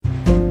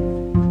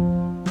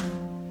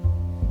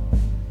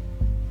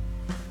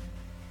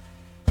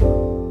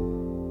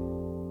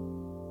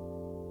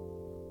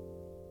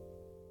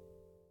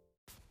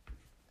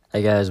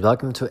Hey guys,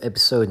 welcome to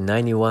episode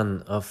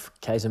 91 of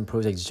Kaizen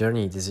Project's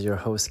Journey. This is your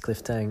host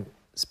Cliff Tang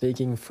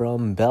speaking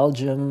from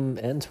Belgium,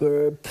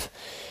 Antwerp.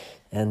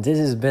 And this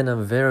has been a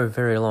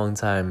very long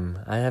time.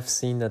 I have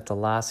seen that the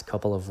last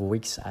couple of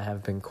weeks I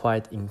have been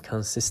quite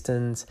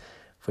inconsistent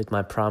with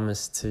my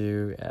promise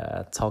to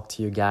talk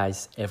to you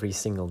guys every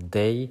single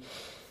day.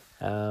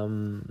 I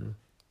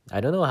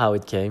don't know how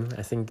it came.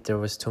 I think there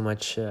was too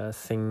much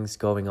things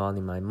going on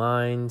in my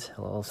mind,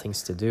 a lot of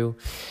things to do.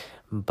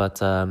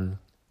 But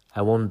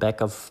I won't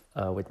back off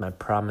with my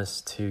promise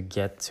to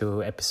get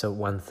to episode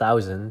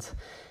 1000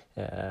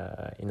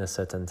 in a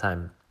certain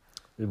time.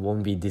 It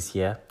won't be this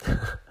year,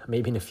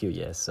 maybe in a few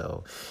years.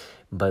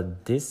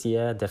 But this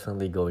year,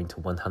 definitely going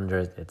to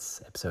 100.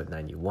 It's episode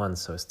 91,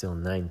 so still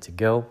 9 to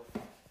go.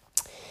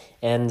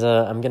 And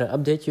I'm going to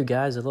update you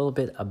guys a little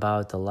bit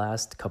about the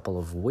last couple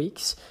of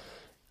weeks.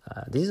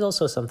 This is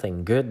also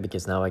something good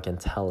because now I can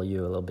tell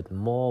you a little bit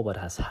more what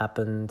has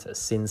happened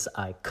since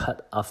I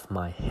cut off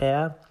my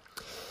hair.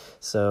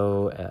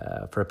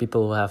 So for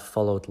people who have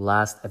followed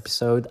last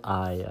episode,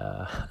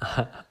 I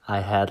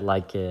had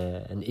like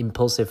an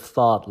impulsive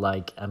thought,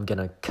 like I'm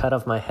gonna cut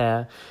off my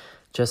hair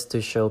just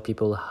to show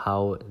people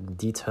how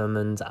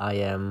determined I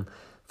am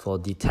for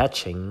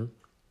detaching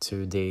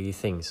to daily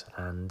things.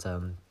 And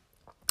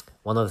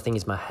one of the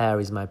things, my hair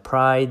is my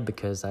pride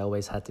because I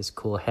always had these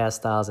cool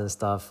hairstyles and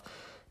stuff.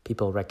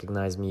 People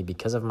recognize me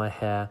because of my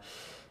hair.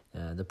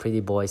 The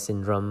pretty boy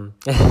syndrome.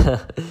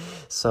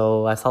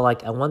 So I felt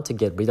like I want to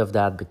get rid of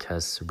that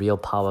because real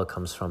power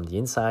comes from the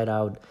inside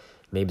out.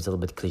 Maybe it's a little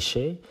bit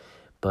cliche,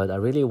 but I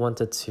really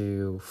wanted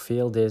to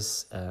feel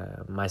this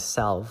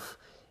myself.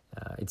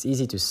 It's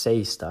easy to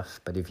say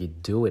stuff, but if you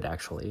do it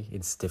actually,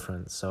 it's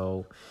different.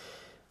 So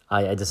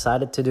I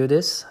decided to do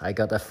this. I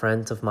got a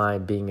friend of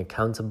mine being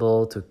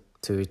accountable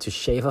to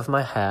shave off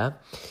my hair.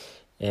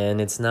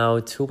 And it's now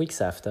 2 weeks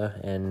after,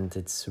 and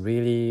it's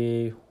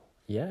really...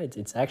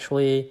 it's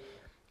actually,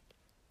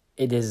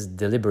 it is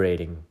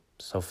deliberating.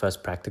 So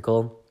first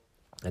practical,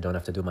 I don't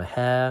have to do my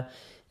hair.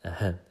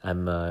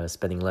 I'm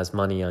spending less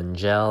money on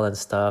gel and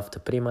stuff to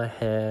put in my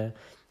hair.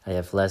 I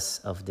have less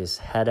of this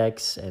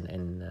headaches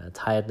and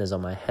tiredness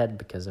on my head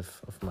because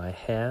of my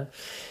hair.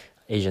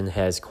 Asian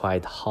hair is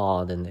quite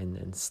hard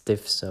and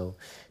stiff, so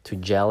to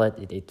gel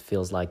it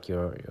feels like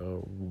you're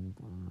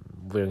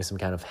wearing some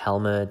kind of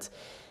helmet.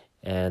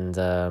 And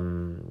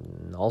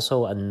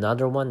also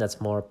another one that's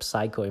more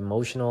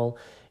psycho-emotional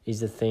is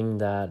the thing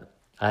that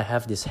I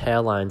have these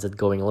hairlines that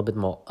going a little bit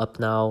more up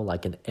now,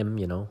 like an M,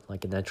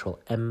 like a natural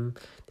M.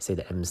 They say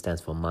the M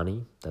stands for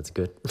money. That's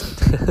good.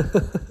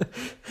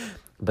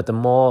 But the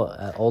more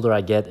older I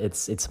get,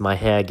 it's my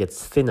hair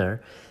gets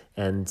thinner,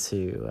 and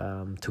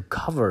to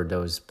cover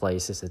those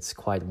places, it's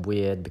quite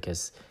weird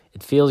because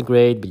it feels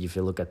great, but if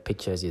you look at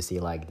pictures, you see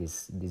like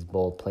these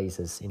bald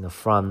places in the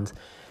front.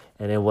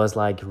 And it was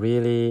like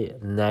really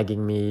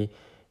nagging me,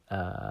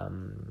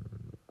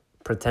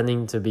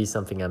 pretending to be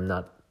something I'm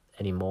not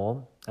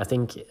anymore. I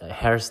think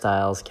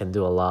hairstyles can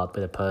do a lot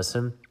with a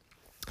person.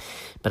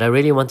 But I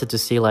really wanted to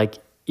see, like,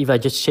 if I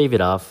just shave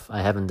it off,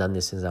 I haven't done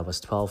this since I was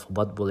 12,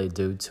 what will it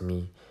do to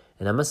me?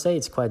 And I must say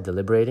it's quite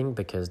deliberating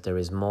because there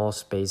is more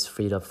space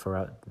freed up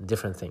for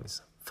different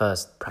things.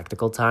 First,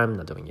 practical time,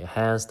 not doing your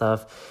hair and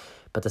stuff.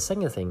 But the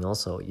second thing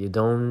also, you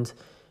don't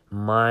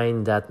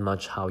mind that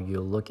much how you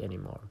look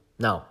anymore.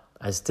 Now,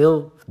 I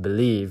still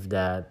believe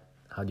that,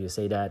 how do you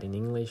say that in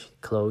English?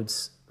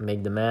 Clothes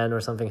make the man or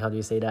something. How do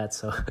you say that?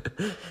 So,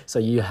 so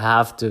you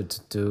have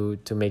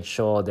to make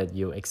sure that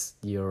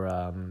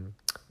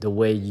the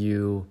way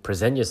you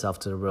present yourself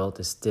to the world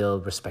is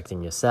still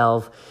respecting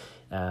yourself,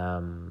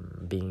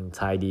 being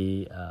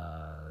tidy.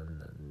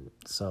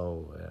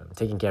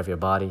 Taking care of your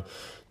body.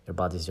 Your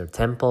body is your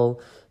temple.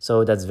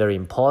 So that's very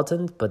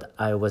important. But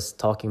I was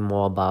talking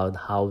more about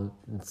how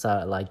it's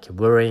like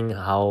worrying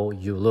how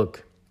you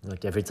look.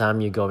 Like every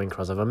time you go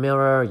across of a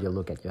mirror, you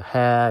look at your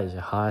hair, is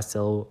your hair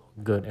still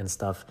good and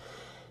stuff.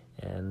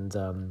 And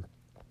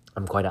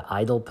I'm quite an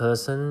idle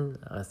person.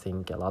 I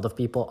think a lot of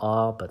people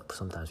are, but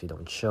sometimes we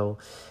don't show.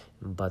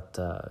 But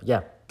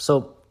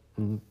so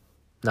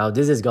now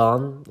this is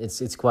gone.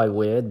 It's quite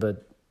weird,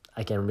 but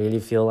I can really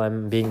feel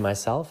I'm being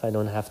myself. I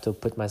don't have to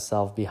put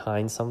myself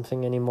behind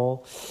something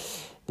anymore.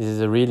 This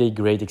is a really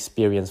great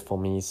experience for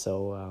me.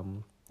 So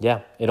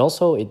it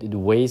also it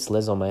weighs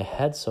less on my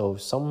head, so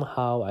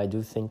somehow I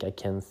do think I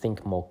can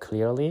think more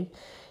clearly,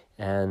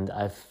 and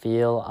I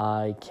feel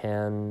I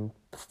can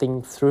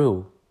think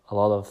through a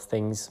lot of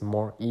things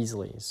more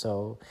easily.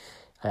 So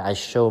I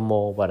show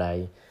more what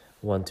I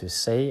want to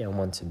say and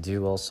want to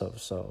do also.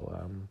 So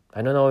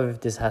I don't know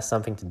if this has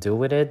something to do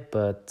with it,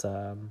 but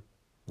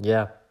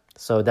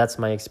so that's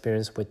my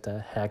experience with the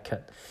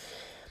haircut.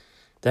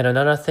 Then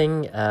another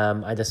thing,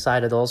 I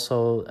decided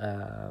also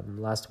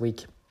last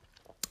week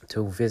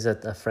to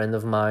visit a friend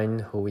of mine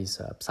who is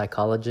a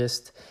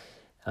psychologist.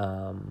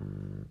 I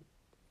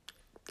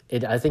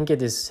think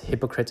it is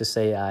hypocrite to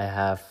say I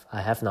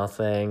have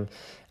nothing,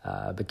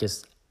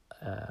 because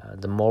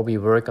the more we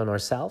work on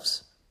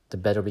ourselves, the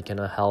better we can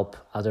help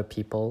other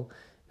people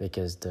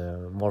because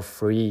the more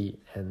free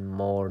and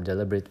more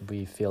deliberate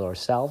we feel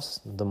ourselves,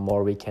 the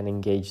more we can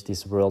engage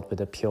this world with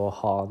a pure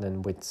heart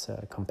and with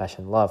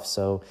compassion, love.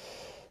 So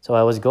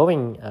I was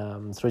going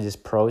through this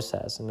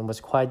process, and it was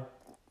quite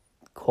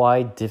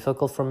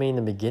difficult for me in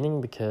the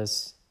beginning,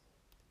 because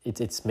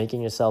it's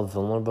making yourself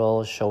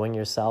vulnerable, showing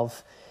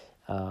yourself,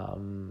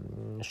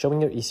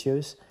 showing your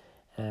issues,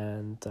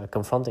 and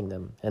confronting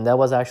them. And that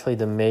was actually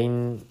the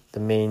main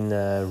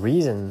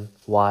reason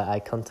why I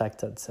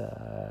contacted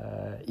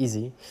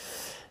Izzy.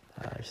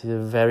 She's a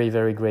very,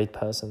 very great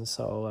person.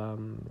 So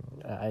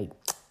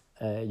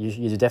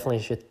you definitely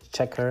should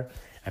check her.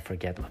 I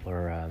forget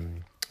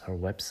her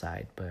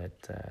website, but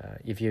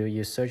if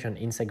you search on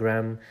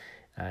Instagram,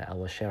 I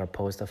will share a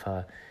post of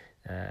her,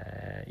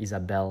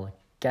 Isabel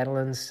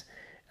Catalans,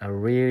 a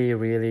really,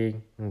 really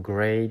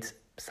great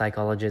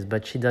psychologist,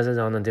 but she does it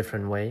on a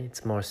different way.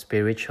 It's more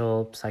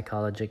spiritual,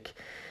 psychologic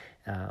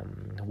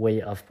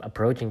way of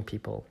approaching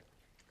people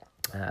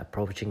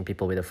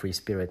with a free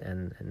spirit.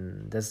 And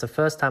that's the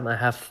first time I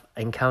have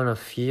encountered a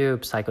few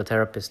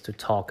psychotherapists to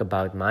talk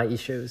about my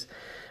issues,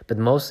 but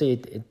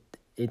mostly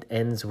it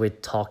ends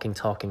with talking,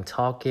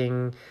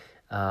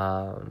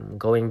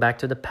 going back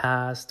to the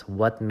past,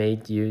 what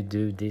made you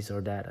do this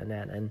or that and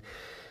that. And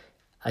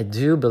I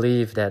do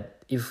believe that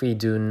if we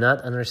do not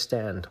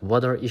understand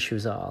what our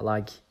issues are,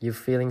 like you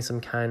feeling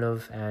some kind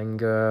of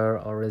anger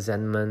or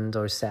resentment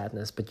or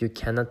sadness, but you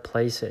cannot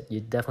place it, you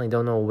definitely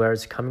don't know where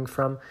it's coming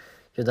from,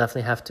 you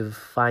definitely have to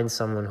find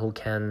someone who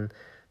can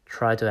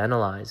try to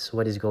analyze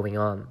what is going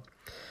on.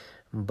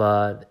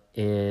 But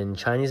in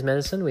Chinese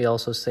medicine, we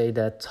also say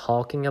that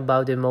talking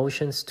about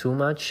emotions too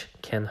much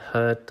can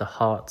hurt the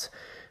heart,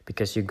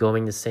 because you're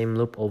going the same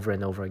loop over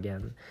and over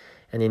again.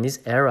 And in this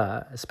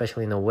era,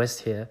 especially in the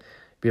West here,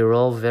 we are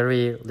all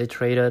very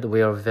literated,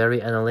 we are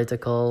very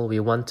analytical, we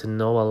want to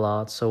know a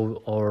lot,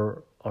 so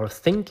our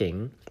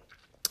thinking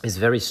is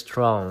very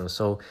strong.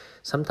 So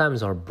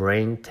sometimes our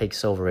brain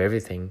takes over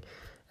everything,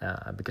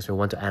 because we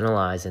want to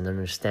analyze and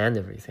understand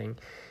everything.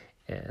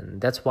 And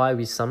that's why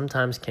we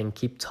sometimes can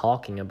keep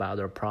talking about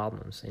our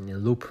problems in a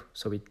loop.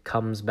 So it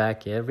comes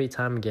back every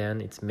time again.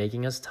 It's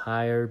making us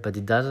tired, but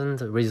it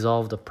doesn't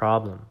resolve the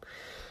problem.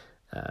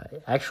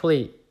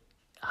 Actually,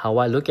 how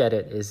I look at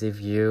it is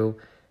if you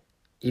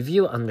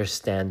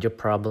understand your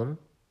problem,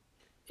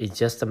 it's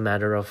just a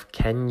matter of,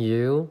 can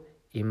you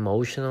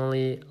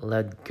emotionally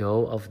let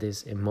go of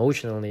this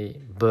emotionally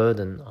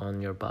burden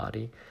on your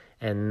body,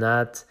 and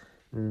not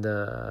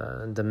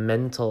the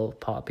mental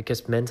part,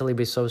 because mentally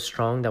we're so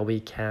strong that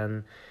we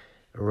can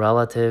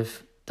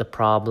relative the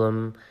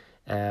problem,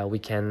 we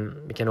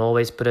can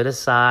always put it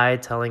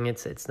aside, telling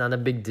it's not a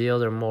big deal,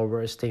 there are more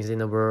worse things in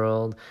the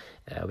world,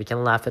 we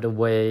can laugh it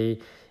away,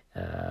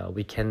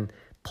 we can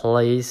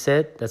place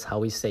it, that's how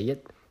we say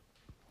it.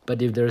 But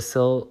if there's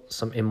still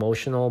some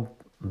emotional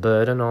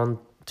burden on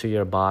to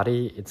your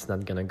body, it's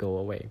not gonna go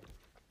away.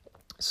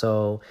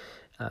 So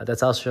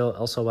that's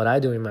also what I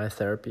do in my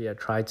therapy. I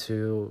try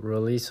to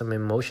release some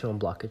emotional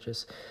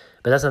blockages,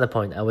 but that's not the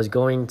point. I was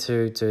going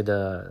to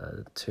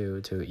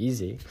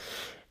Izzy,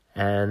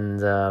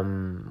 and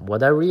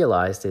what I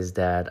realized is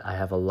that I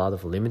have a lot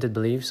of limited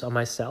beliefs on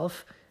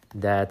myself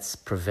that's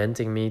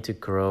preventing me to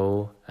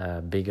grow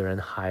bigger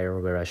and higher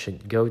where I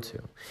should go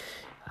to.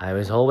 I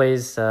was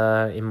always,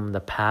 in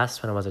the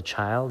past when I was a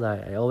child,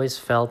 I always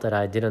felt that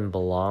I didn't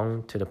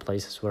belong to the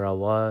places where I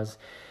was.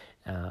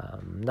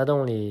 Not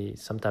only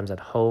sometimes at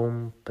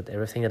home, but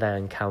everything that I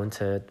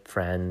encountered,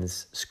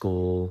 friends,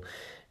 school,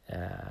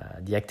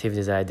 the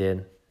activities I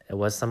did, it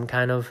was some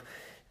kind of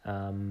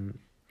a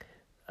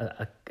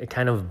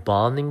kind of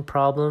bonding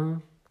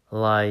problem.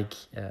 Like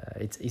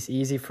it's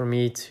easy for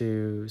me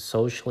to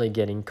socially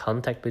get in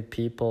contact with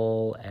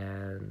people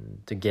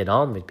and to get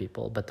on with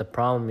people, but the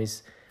problem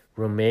is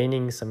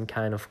remaining some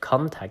kind of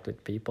contact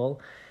with people.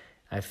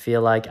 I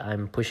feel like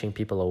I'm pushing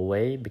people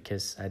away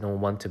because I don't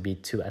want to be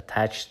too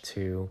attached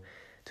to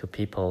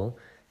people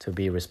to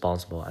be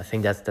responsible. I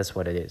think that's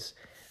what it is.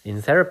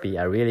 In therapy,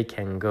 I really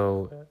can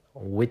go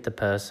with the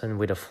person,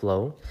 with a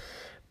flow.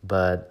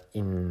 But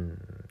in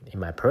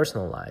my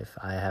personal life,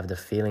 I have the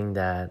feeling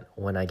that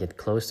when I get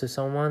close to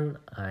someone,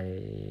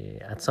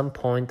 at some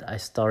point I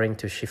starting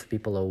to shift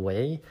people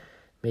away,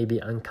 maybe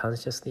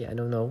unconsciously, I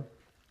don't know.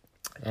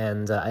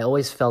 And I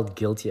always felt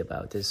guilty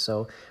about this.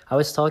 So I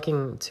was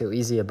talking to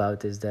Izzy about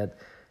this, that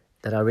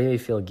I really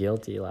feel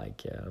guilty,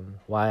 like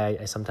why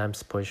I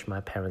sometimes push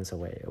my parents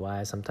away,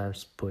 why I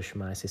sometimes push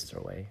my sister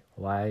away,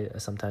 why I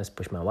sometimes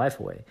push my wife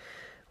away,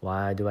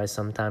 why do I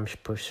sometimes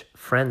push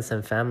friends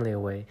and family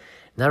away.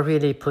 Not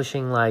really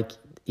pushing, like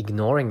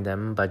ignoring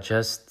them, but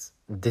just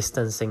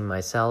distancing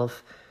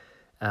myself,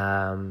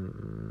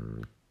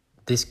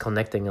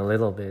 disconnecting a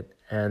little bit.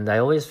 And I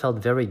always felt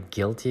very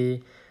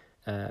guilty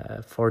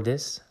for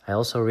this. I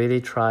also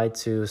really try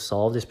to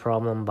solve this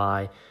problem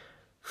by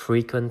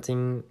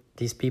frequenting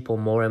these people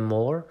more and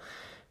more.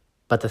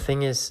 But the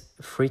thing is,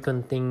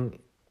 frequenting,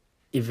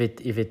 if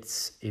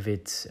it's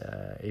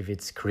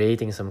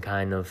creating some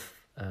kind of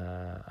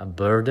a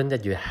burden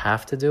that you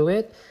have to do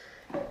it,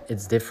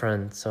 it's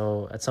different.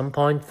 So at some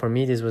point for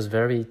me, this was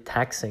very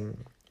taxing.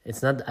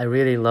 It's not, I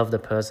really love the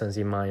persons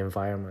in my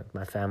environment,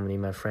 my family,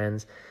 my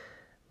friends,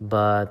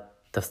 but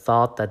the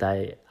thought that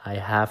I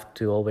have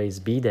to always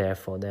be there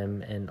for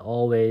them and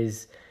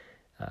always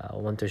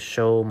want to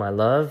show my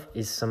love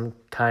is some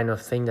kind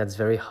of thing that's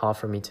very hard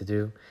for me to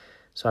do.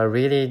 So I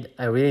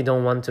really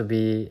don't want to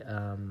be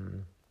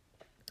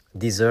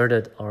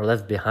deserted or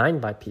left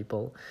behind by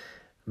people,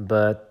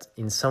 but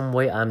in some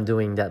way I'm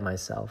doing that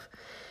myself.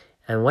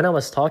 And when I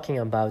was talking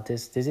about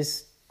this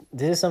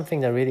is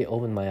something that really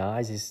opened my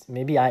eyes. Is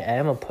maybe I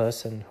am a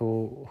person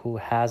who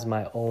has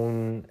my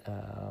own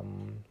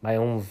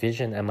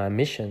vision and my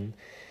mission,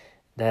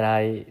 that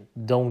I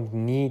don't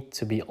need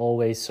to be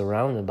always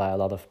surrounded by a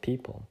lot of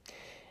people.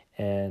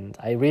 And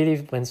I really,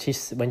 when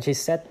she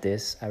said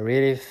this, I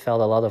really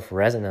felt a lot of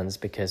resonance,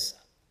 because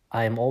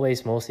I am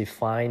always mostly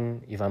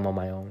fine if I'm on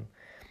my own.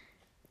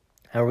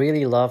 I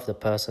really love the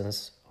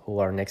persons who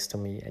are next to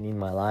me and in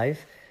my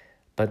life,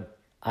 but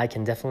I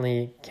can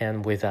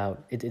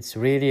without. It's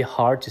really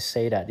hard to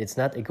say that. It's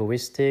not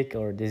egoistic,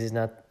 or this is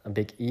not a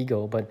big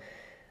ego, but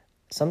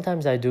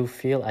sometimes I do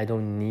feel I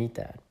don't need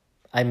that.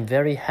 I'm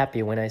very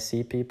happy when I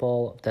see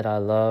people that I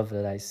love,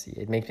 that I see.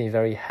 It makes me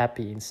very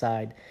happy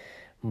inside.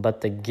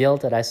 But the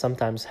guilt that I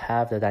sometimes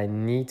have, that I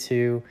need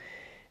to,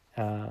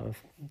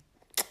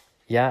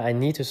 I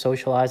need to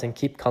socialize and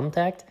keep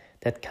contact,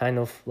 that kind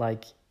of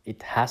like,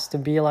 it has to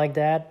be like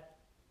that.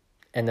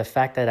 And the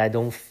fact that I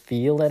don't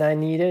feel that I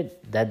need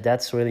it,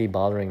 that's really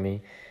bothering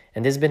me.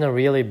 And this has been a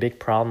really big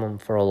problem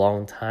for a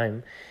long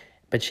time.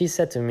 But she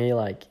said to me,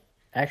 like,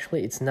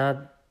 actually, it's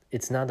not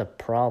a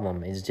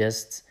problem. It's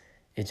just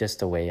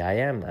the way I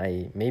am.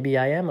 Maybe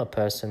I am a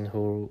person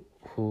who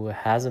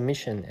has a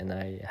mission, and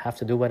I have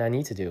to do what I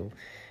need to do.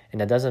 And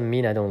that doesn't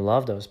mean I don't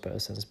love those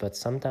persons, but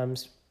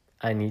sometimes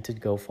I need to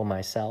go for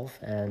myself.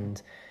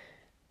 And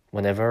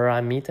whenever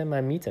I meet them,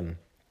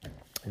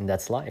 and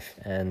that's life.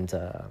 And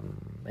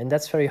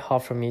that's very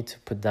hard for me to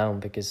put down,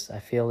 because I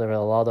feel there are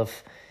a lot of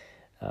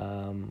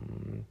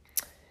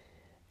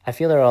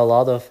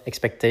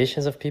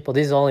expectations of people.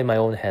 This is all in my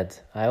own head.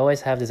 I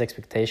always have these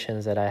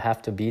expectations that I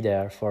have to be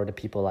there for the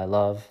people I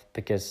love,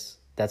 because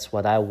that's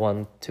what I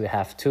want to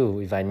have too.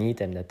 If I need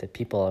them, that the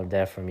people are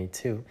there for me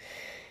too.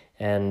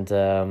 And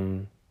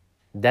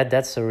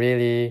that's a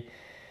really,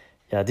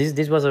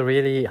 this was a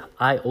really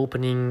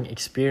eye-opening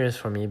experience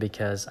for me,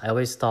 because I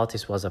always thought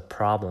this was a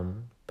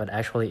problem, but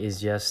actually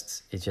it's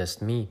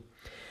just me.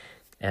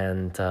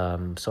 And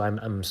so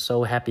I'm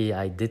so happy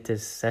I did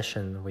this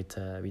session with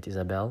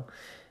Isabel.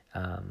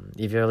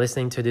 If you're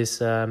listening to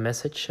this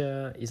message,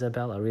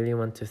 Isabel, I really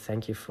want to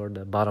thank you for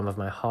the bottom of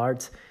my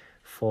heart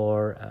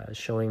for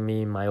showing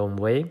me my own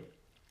way,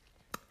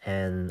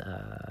 and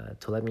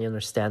to let me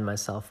understand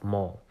myself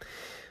more.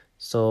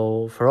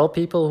 So for all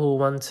people who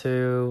want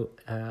to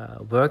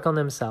work on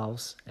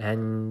themselves,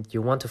 and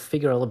you want to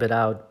figure a little bit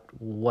out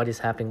what is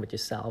happening with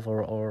yourself,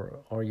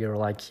 or you're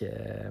like,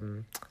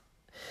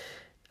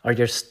 or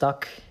you're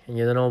stuck and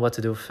you don't know what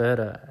to do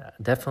further,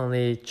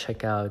 definitely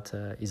check out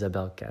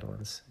Isabel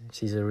Kerlens.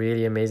 She's a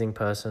really amazing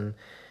person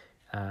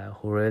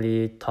who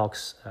really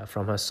talks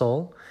from her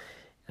soul.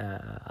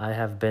 I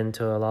have been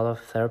to a lot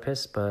of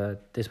therapists,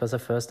 but this was the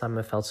first time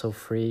I felt so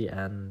free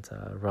and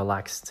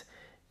relaxed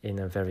in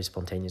a very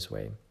spontaneous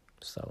way.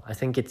 So I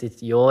think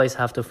you always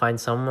have to find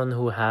someone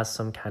who has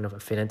some kind of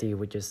affinity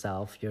with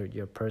yourself,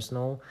 your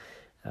personal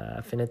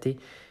affinity,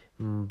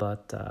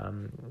 but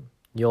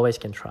you always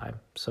can try.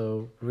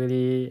 So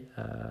really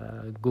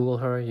Google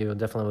her. You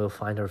definitely will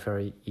find her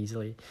very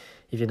easily.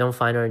 If you don't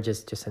find her,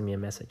 just send me a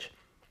message.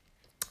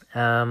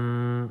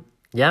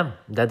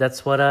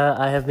 That's what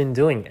I have been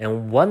doing.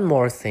 And one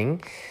more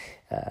thing,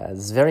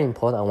 it's very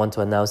important. I want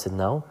to announce it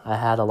now. I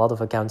had a lot of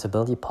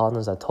accountability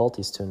partners I told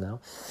this to now.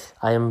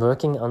 I am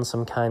working on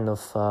some kind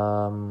of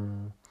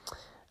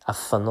a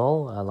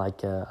funnel,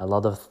 like a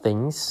lot of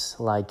things.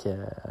 Like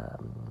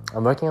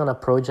I'm working on a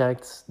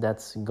project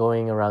that's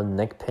going around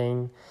neck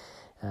pain.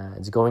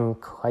 It's going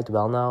quite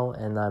well now,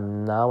 and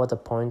I'm now at the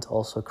point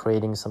also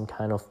creating some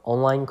kind of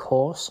online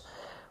course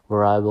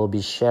where I will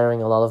be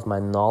sharing a lot of my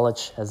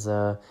knowledge as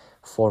a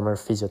former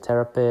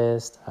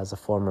physiotherapist, as a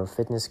former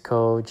fitness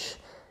coach,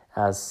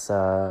 as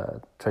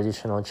a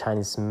traditional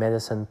Chinese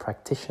medicine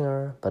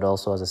practitioner, but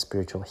also as a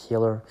spiritual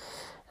healer.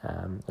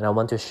 And I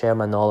want to share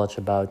my knowledge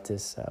about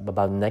this,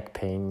 about neck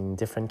pain in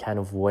different kind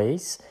of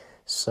ways,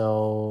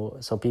 so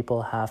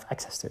people have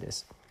access to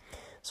this.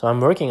 So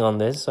I'm working on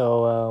this.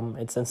 So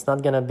it's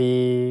not gonna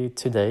be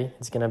today.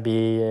 It's gonna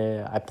be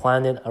I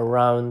planned it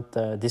around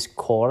this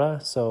quarter.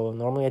 So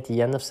normally at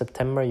the end of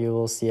September you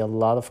will see a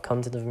lot of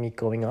content of me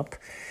going up.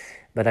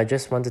 But I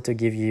just wanted to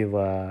give you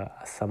a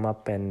thumb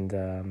up,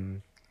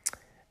 and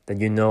that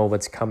you know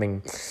what's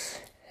coming.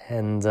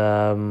 And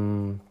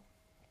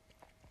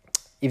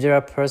if there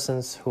are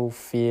persons who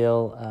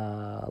feel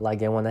like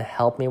they want to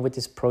help me with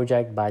this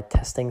project by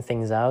testing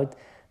things out,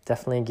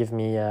 definitely give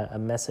me a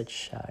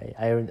message.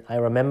 I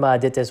remember I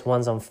did this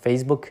once on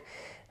Facebook.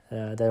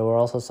 There were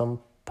also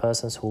some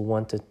persons who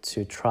wanted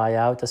to try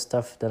out the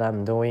stuff that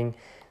I'm doing.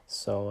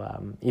 So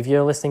if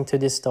you're listening to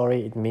this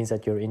story, it means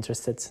that you're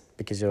interested,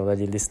 because you're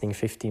already listening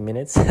 15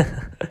 minutes.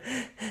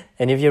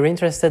 And if you're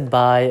interested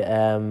by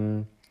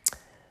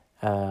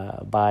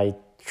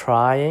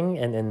trying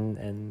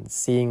and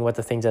seeing what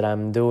the things that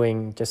I'm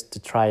doing, just to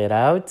try it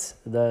out,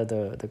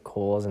 the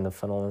course and the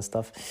funnel and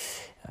stuff,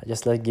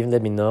 just let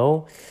me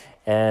know.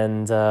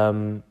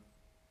 And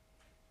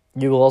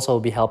you will also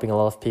be helping a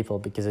lot of people,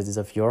 because it is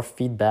of your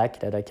feedback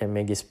that I can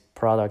make this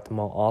product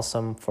more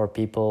awesome for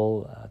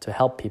people, to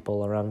help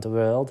people around the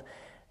world,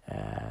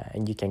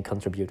 and you can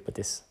contribute with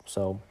this.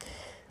 So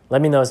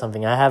let me know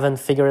something. I haven't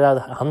figured out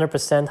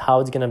 100% how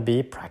it's gonna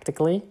be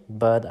practically,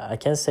 but I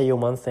can say you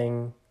one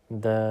thing: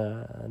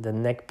 the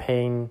neck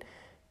pain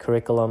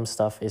curriculum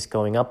stuff is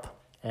going up,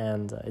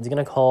 and it's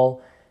gonna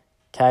call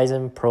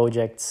Kaizen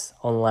Projects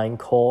online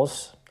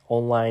course,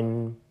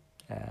 online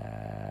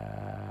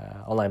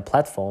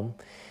platform,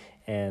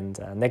 and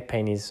neck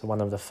pain is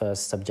one of the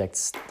first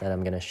subjects that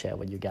I'm gonna share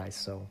with you guys.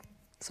 So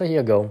here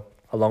you go,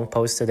 a long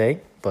post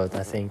today, but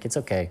I think it's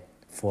okay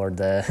for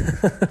the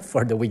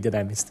for the week that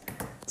I missed.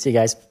 See you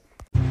guys.